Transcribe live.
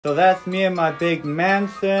So that's me in my big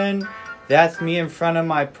mansion. That's me in front of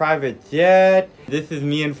my private jet. This is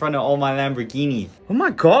me in front of all my Lamborghinis. Oh my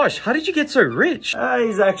gosh, how did you get so rich?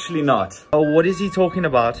 He's actually not. Oh, what is he talking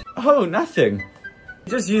about? Oh, nothing. He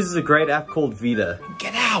just uses a great app called VITA.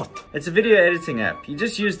 Get out! It's a video editing app. He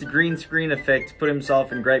just used the green screen effect to put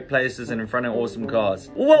himself in great places and in front of awesome cars.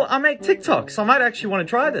 Well, I make TikToks. I might actually want to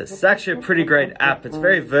try this. It's actually a pretty great app. It's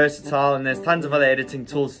very versatile and there's tons of other editing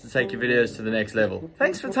tools to take your videos to the next level.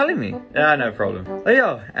 Thanks for telling me. Yeah, no problem. Oh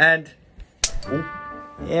yeah, and... Ooh.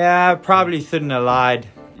 Yeah, I probably shouldn't have lied.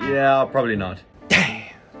 Yeah, probably not. Damn.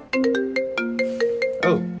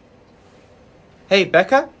 Oh. Hey,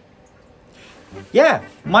 Becca? Yeah,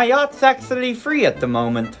 my yacht's actually free at the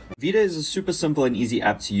moment. VITA is a super simple and easy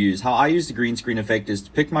app to use. How I use the green screen effect is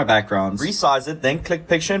to pick my backgrounds, resize it, then click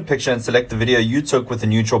picture in picture and select the video you took with a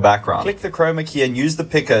neutral background. Click the chroma key and use the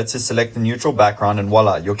picker to select the neutral background and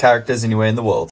voila, your character is anywhere in the world.